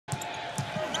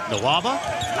Nwaba,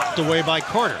 knocked away by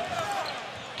Carter.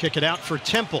 Kick it out for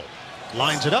Temple.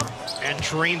 Lines it up and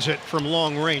drains it from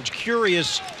long range.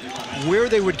 Curious where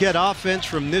they would get offense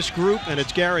from this group, and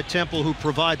it's Garrett Temple who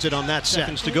provides it on that.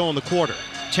 Seconds to go in the quarter.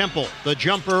 Temple, the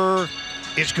jumper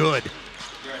is good.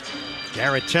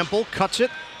 Garrett Temple cuts it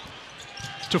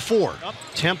to 4.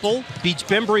 Temple beats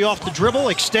Bembry off the dribble,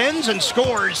 extends and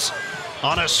scores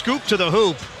on a scoop to the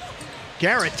hoop.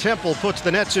 Garrett Temple puts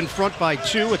the Nets in front by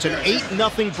 2. It's an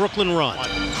 8-0 Brooklyn run.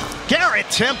 Garrett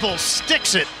Temple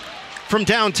sticks it from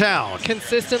downtown.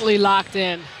 Consistently locked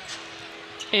in.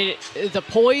 The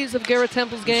poise of Garrett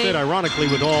Temple's game. Fit ironically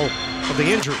with all of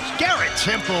the injuries. Garrett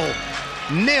Temple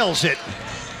nails it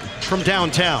from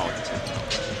downtown.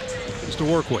 Things to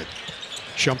work with.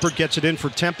 Shumpert gets it in for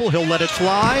Temple. He'll let it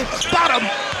fly. Bottom!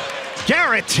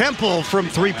 Garrett Temple from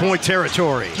three-point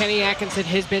territory. Kenny Atkinson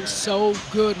has been so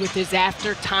good with his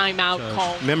after timeout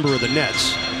call. Member of the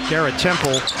Nets. Garrett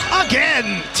Temple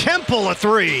again! Temple a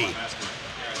 3.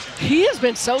 He has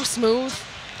been so smooth,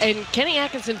 and Kenny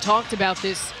Atkinson talked about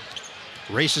this.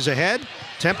 Races ahead.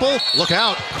 Temple, look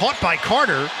out. Caught by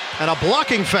Carter, and a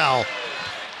blocking foul.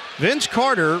 Vince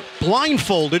Carter,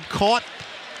 blindfolded, caught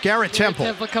Garrett Temple.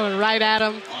 Temple coming right at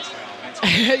him.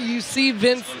 You see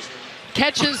Vince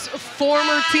catch his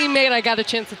former teammate. I got a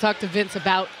chance to talk to Vince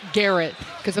about Garrett,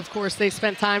 because of course they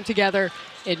spent time together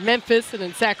in Memphis and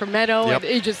in Sacramento, and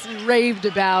he just raved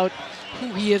about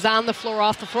who he is on the floor,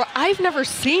 off the floor. I've never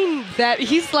seen that.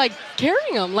 He's like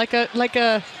carrying him like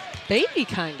a baby,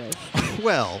 kind of.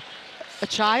 Well, a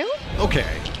child?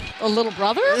 Okay. A little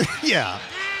brother? Yeah.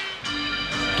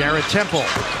 Garrett Temple.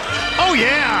 Oh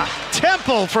yeah!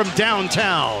 Temple from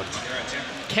downtown.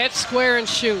 Catch, square, and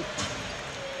shoot.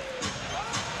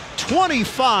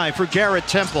 25 for Garrett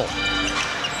Temple.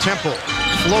 Temple,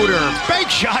 floater, bank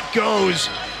shot goes.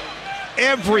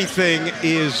 Everything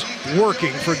is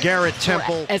working for Garrett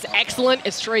Temple. As excellent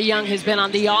as Trae Young has been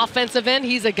on the offensive end,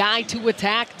 he's a guy to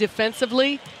attack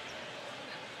defensively.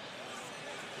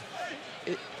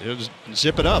 Just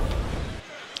zip it up.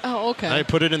 Oh, okay. I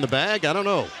put it in the bag? I don't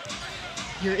know.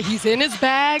 He's in his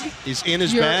bag? He's in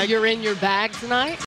his bag? You're in your bag tonight?